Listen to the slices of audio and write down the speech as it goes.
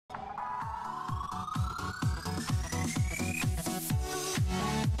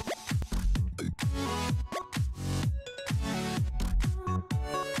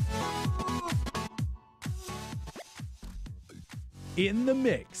In the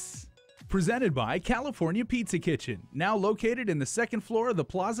Mix, presented by California Pizza Kitchen, now located in the second floor of the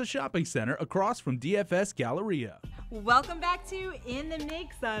Plaza Shopping Center across from DFS Galleria. Welcome back to In the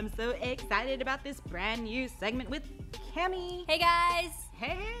Mix. I'm so excited about this brand new segment with Cami. Hey guys!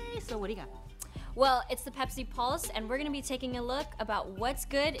 Hey, so what do you got? Well, it's the Pepsi Pulse, and we're going to be taking a look about what's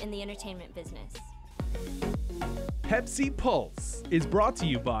good in the entertainment business. Pepsi Pulse is brought to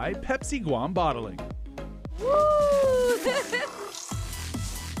you by Pepsi Guam Bottling. Woo!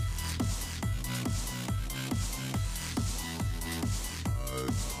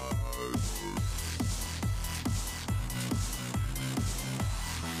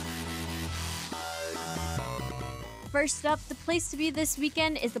 First up, the place to be this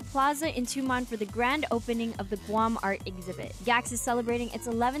weekend is the Plaza in Tumon for the grand opening of the Guam Art Exhibit. GAX is celebrating its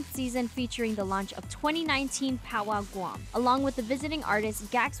 11th season featuring the launch of 2019 Powwow Guam. Along with the visiting artists,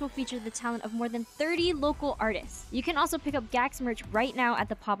 GAX will feature the talent of more than 30 local artists. You can also pick up GAX merch right now at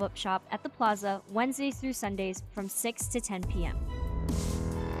the pop-up shop at the Plaza, Wednesdays through Sundays from 6 to 10 p.m.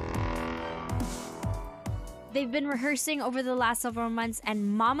 They've been rehearsing over the last several months, and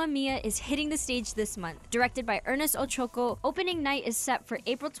Mamma Mia is hitting the stage this month. Directed by Ernest Ochoco, opening night is set for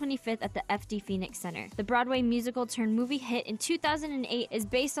April 25th at the FD Phoenix Center. The Broadway musical turned movie hit in 2008 is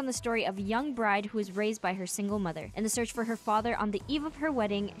based on the story of a young bride who is raised by her single mother. In the search for her father on the eve of her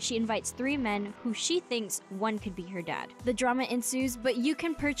wedding, she invites 3 men who she thinks one could be her dad. The drama ensues, but you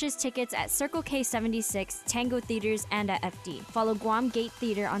can purchase tickets at Circle K 76, Tango Theaters, and at FD. Follow Guam Gate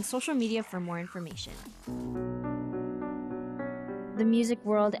Theater on social media for more information. The music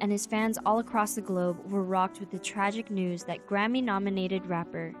world and his fans all across the globe were rocked with the tragic news that Grammy-nominated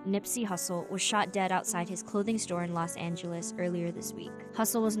rapper Nipsey Hussle was shot dead outside his clothing store in Los Angeles earlier this week.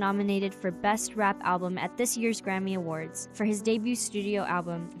 Hussle was nominated for Best Rap Album at this year's Grammy Awards for his debut studio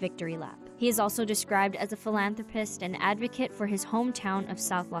album, Victory Lap. He is also described as a philanthropist and advocate for his hometown of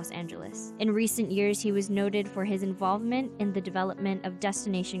South Los Angeles. In recent years, he was noted for his involvement in the development of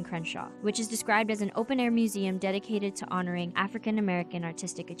Destination Crenshaw, which is described as an open-air museum dedicated to honoring African-American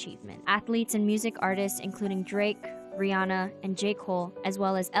artistic achievement. Athletes and music artists, including Drake, Rihanna, and J. Cole, as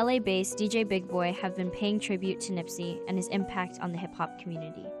well as LA-based DJ Big Boy, have been paying tribute to Nipsey and his impact on the hip-hop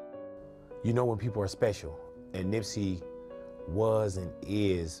community. You know when people are special, and Nipsey was and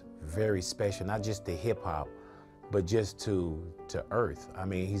is very special, not just to hip-hop, but just to Earth. I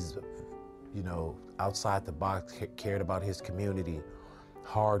mean, he's, you know, outside the box, cared about his community,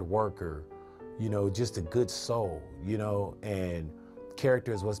 hard worker, you know, just a good soul, you know, and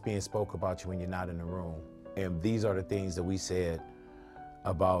character is what's being spoke about you when you're not in the room. And these are the things that we said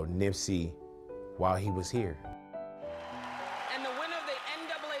about Nipsey while he was here. And the winner of the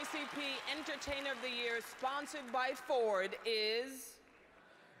NAACP Entertainer of the Year, sponsored by Ford, is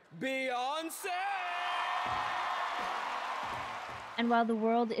Beyonce! And while the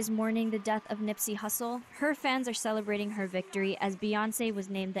world is mourning the death of Nipsey Hussle, her fans are celebrating her victory as Beyonce was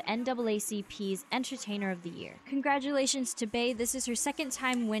named the NAACP's Entertainer of the Year. Congratulations to Bey, this is her second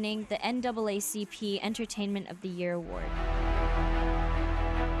time winning the NAACP Entertainment of the Year award.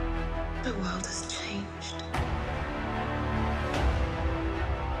 The world has changed.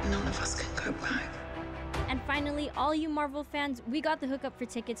 None of us can go back. And finally, all you Marvel fans, we got the hookup for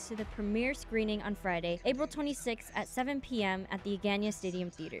tickets to the premiere screening on Friday, April 26th at 7 p.m. at the Agania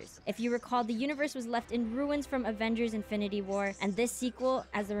Stadium Theaters. If you recall, the universe was left in ruins from Avengers Infinity War, and this sequel,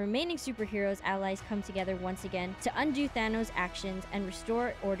 as the remaining superheroes' allies come together once again to undo Thanos' actions and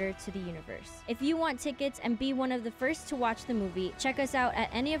restore order to the universe. If you want tickets and be one of the first to watch the movie, check us out at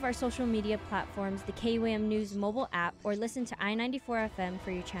any of our social media platforms, the KUAM News mobile app, or listen to I-94 FM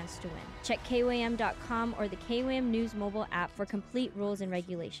for your chance to win. Check KUAM.com or the KUAM News mobile app for complete rules and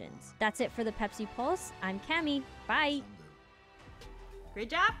regulations. That's it for the Pepsi Pulse. I'm Cami. Bye. Great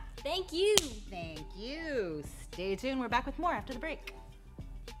job. Thank you. Thank you. Stay tuned. We're back with more after the break.